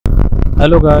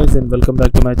Hello guys and welcome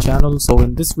back to my channel. So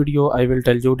in this video I will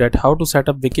tell you that how to set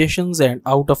up vacations and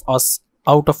out of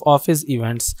office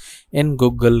events in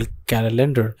Google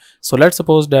Calendar. So let's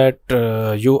suppose that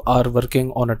you are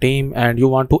working on a team and you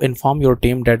want to inform your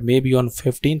team that maybe on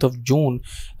 15th of June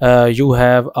you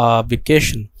have a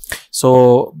vacation.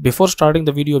 So before starting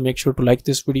the video, make sure to like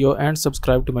this video and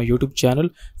subscribe to my YouTube channel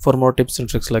for more tips and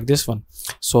tricks like this one.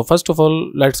 So first of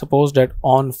all, let's suppose that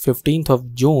on 15th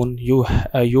of June you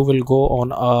will go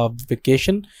on a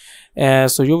vacation.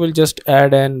 So you will just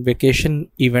add an vacation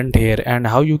event here, and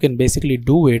how you can basically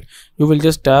do it, you will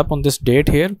just tap on this date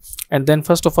here, and then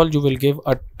first of all you will give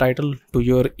a title to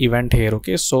your event here.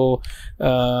 Okay, so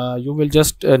you will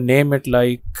just name it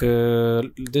like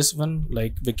this one,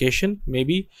 like vacation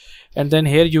maybe, and then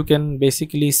here you can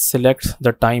basically select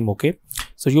the time. Okay,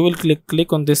 so you will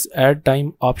click on this add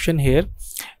time option here,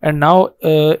 and now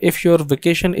if your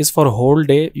vacation is for whole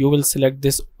day, you will select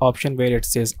this option where it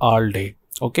says all day.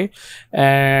 Okay,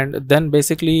 and then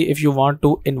basically if you want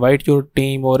to invite your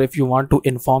team or if you want to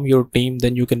inform your team,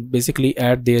 then you can basically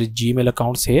add their Gmail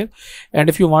accounts here, and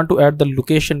if you want to add the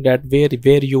location that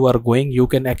where you are going, you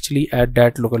can actually add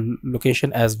that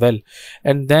location as well,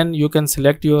 and then you can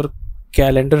select your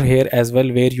calendar here as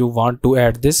well where you want to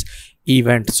add this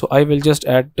event. So I will just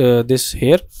add this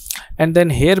here, and then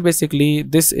here basically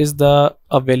this is the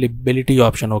availability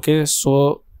option. Okay,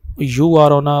 so you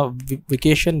are on a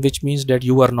vacation, which means that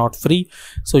you are not free,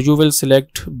 so you will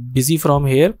select busy from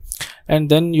here, and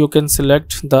then you can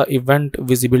select the event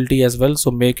visibility as well,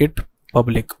 so make it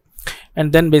public.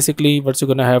 And then basically what you're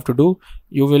gonna have to do,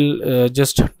 you will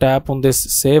just tap on this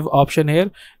save option here,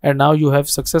 and now you have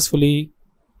successfully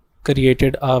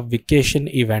created a vacation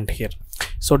event here.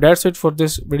 So that's it for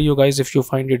this video guys. If you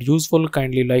find it useful,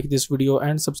 kindly like this video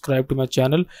and subscribe to my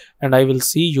channel, and I will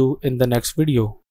see you in the next video.